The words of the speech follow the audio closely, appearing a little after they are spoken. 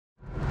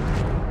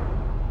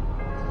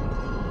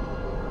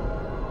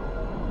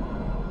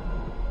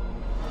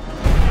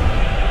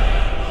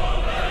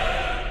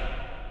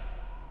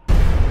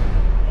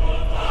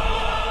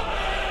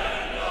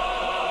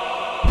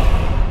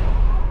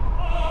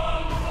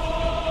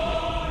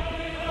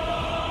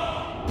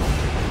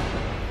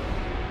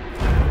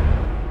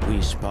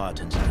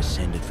Spartans are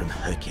descended from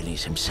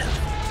Hercules himself.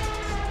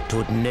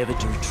 Taught never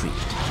to retreat,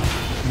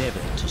 never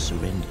to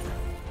surrender.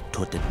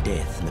 Taught that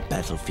death on the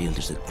battlefield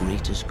is the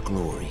greatest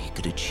glory he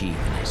could achieve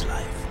in his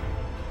life.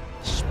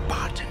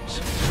 Spartans,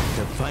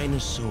 the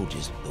finest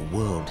soldiers the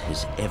world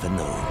has ever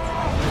known.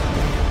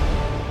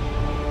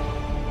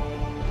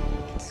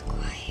 It's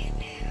quiet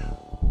now.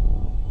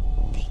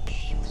 They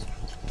came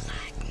from the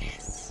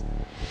blackness.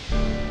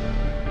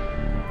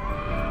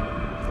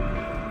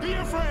 Be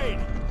afraid!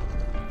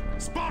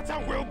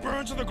 Sparta will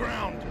burn to the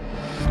ground!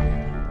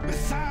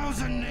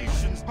 1,000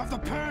 nations of the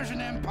Persian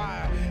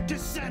Empire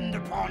descend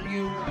upon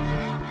you!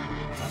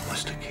 What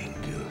must a king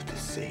do to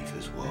save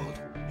his world?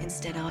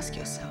 Instead, ask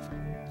yourself,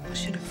 what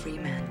should a free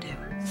man do?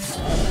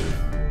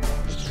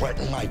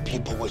 Threaten my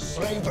people with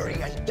slavery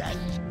and death.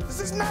 This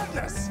is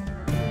madness!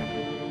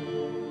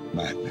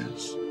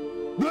 Madness.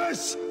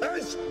 This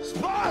is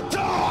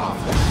Sparta!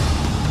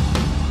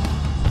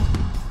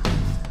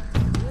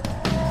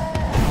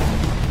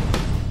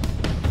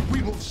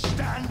 We will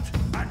stand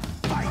and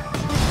fight!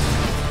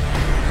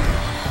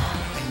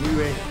 A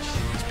new age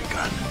has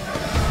begun.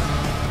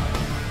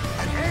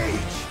 An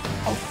age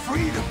of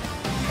freedom!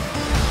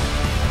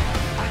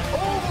 And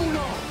all who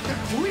know that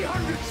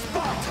 300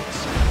 Spartans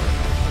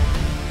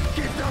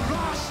give their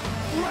last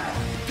breath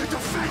to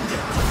defend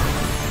it!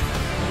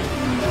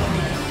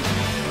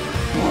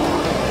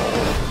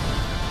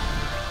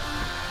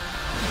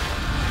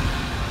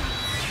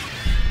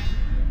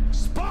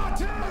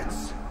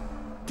 Spartans!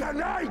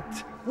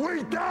 Tonight,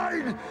 we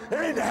dine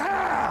in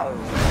hell!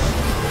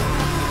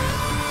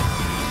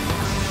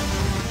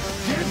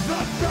 Give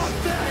them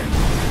nothing,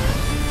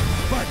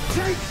 but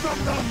take from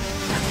them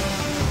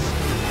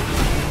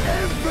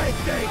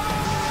everything!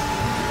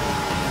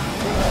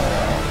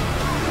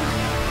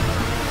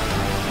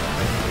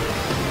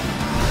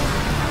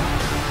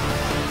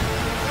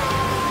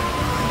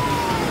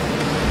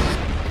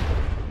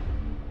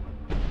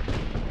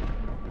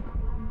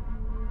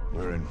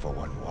 We're in for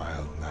one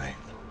wild night.